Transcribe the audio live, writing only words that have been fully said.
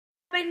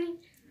poppin'?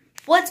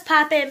 What's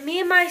poppin'? Me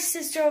and my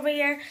sister over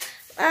here.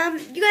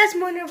 You guys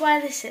wonder why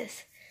this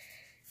is.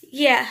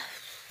 Yeah,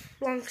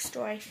 long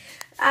story.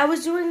 I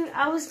was filming a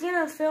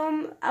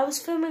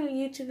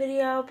YouTube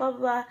video, blah, blah,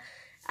 blah.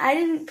 I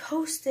didn't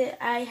post it.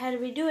 I had to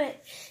redo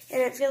it.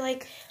 And I feel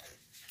like,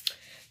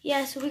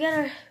 yeah, so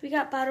we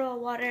got bottle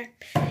of water,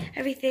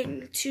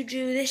 everything to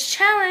do this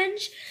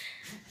challenge.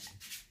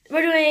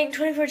 We're doing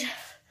 24,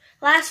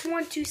 last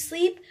one to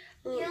sleep.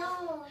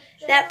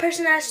 That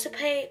person has to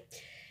pay,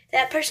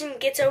 that person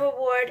gets a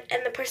reward,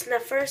 and the person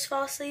that first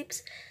falls asleep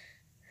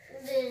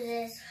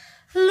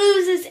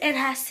loses and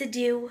has to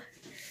do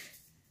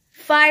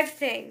 5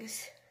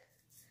 things.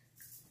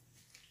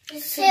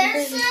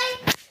 Seriously?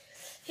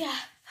 Yeah.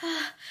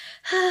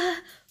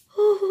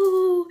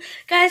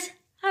 Guys,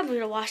 I'm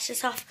gonna wash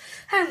this off.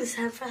 I have this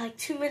on for like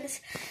 2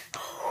 minutes.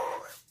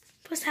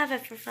 Supposed to have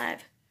it for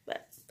 5,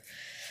 but.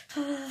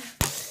 You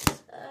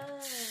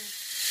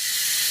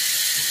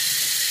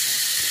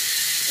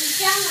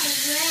sound like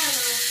grandma.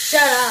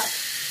 Shut up.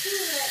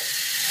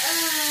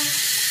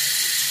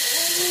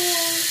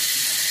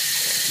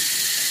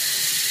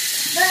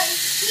 But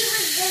she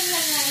was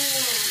different than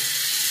you.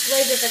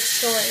 Way different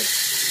stories.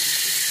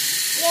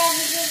 Yeah,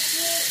 because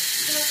she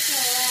broke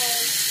her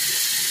leg.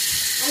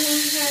 I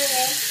mean, her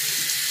leg.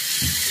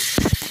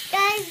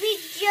 Guys, we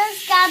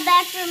just got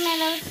back from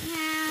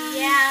Middletown.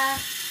 Yeah.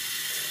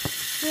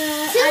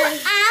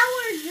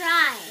 2-hour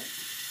drive.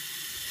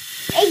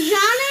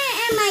 Adriana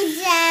and my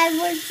dad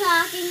were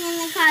talking in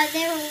the car.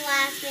 They were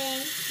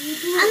laughing.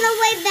 On the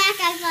way back,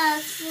 I fell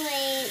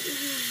asleep.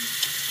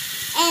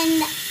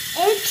 And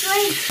it's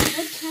like,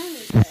 what time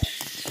is it?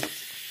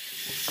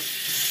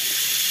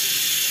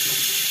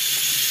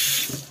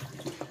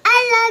 I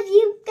love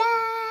you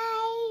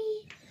guys.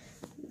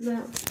 No.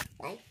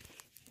 Bye.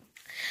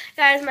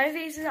 Guys, my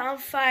face is on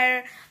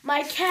fire.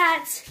 My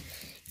cat's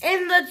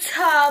in the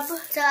tub.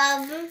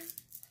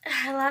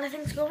 A lot of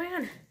things going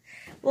on.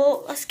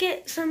 Well, let's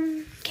get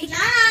some cake.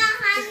 Adriana,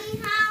 honey,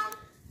 how?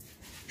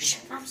 Shh,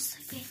 Mom's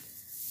sleeping.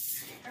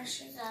 Or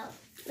she's up.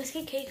 Let's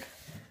get cake.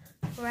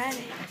 We're at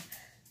it.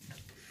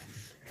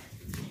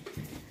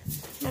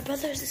 My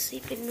brother's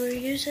asleep, and we're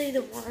usually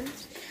the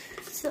ones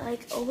to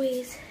like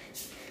always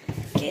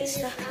get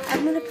stuff.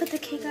 I'm gonna put the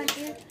cake on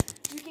here.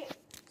 You get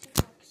 2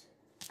 cups.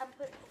 I'm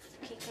putting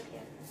the cake on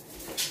here.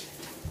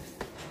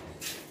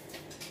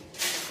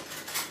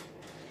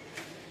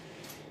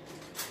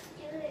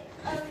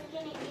 Are we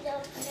gonna eat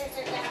upstairs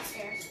or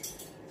downstairs?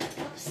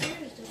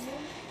 Upstairs, don't you?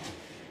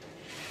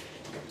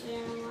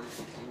 Yeah,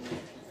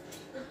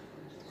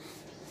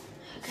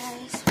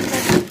 Guys,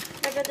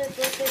 my brother's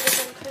birthday was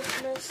on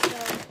Christmas, so.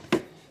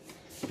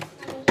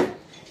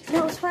 No,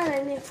 it's fine. I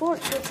need 4.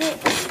 That's it.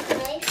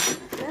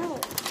 No.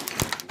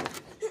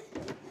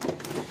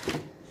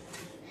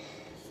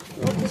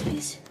 You want this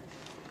piece?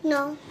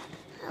 No,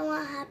 I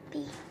want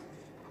happy.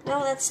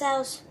 No, that's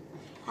Sal's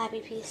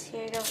happy piece.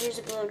 Here you go. Here's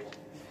a balloon.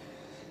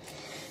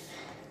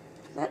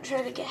 I'm not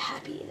trying to get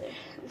happy either.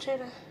 I'm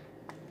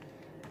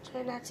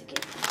trying not to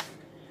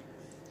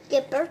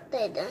Get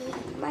birthday done.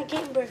 I'm not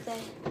getting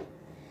birthday.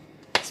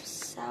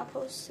 Sal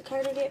supposed to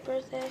kind of get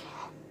birthday.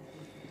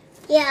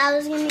 Yeah, I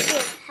was gonna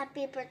get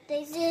happy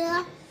birthday,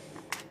 Zilla,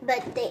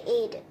 but they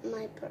ate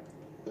my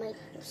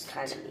It's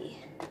kind of me.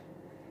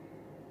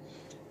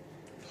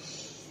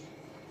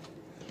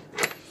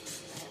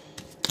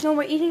 No,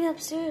 we're eating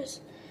upstairs.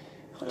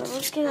 Hold on,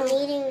 let's get I'm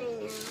eating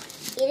right now.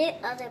 Eat it,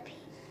 other people.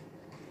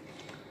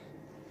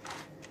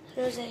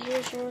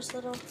 Here's yours,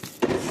 little.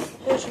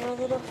 Here's your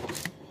little.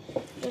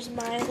 Here's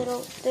my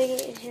little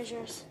thingy, and here's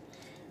yours.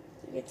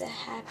 You get the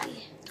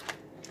happy.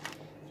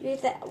 You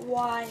get that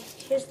Y.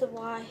 Here's the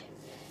Y.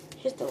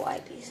 Here's the Y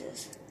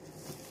pieces.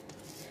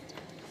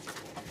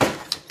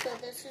 So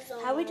this is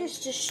all. How we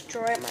just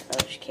destroy my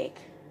brother's cake?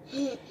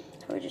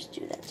 How we just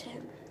do that to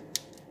him?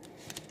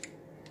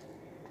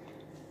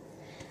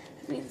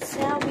 I mean,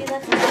 Sal, we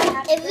left him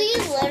happy. If we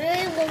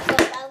literally look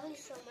up, I'll be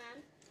so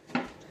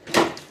mad.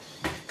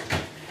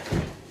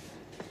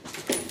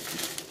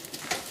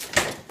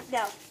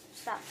 No,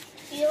 stop.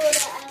 You know what I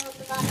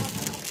forgot?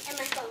 And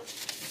my phone.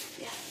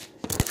 Yeah.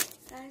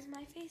 Guys,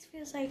 my face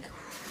feels like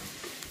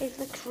it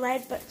looks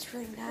red, but it's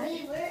really not.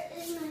 Wait, where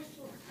is my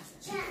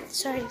phone?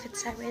 Sorry if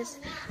it's sideways.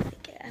 I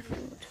don't know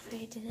what way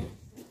I did it.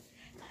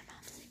 My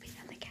mom's sleeping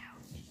on the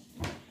couch.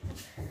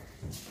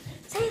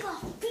 Say hello.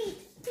 Beat.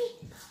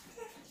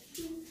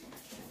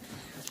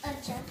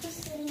 Jeff is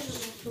sitting on my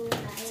phone,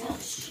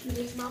 guys.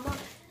 Please, Mama.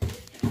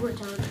 We're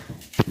done.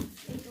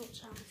 We don't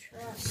sound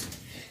trust.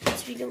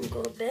 So we don't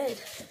go to bed.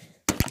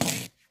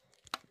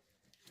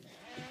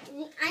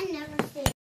 I never stay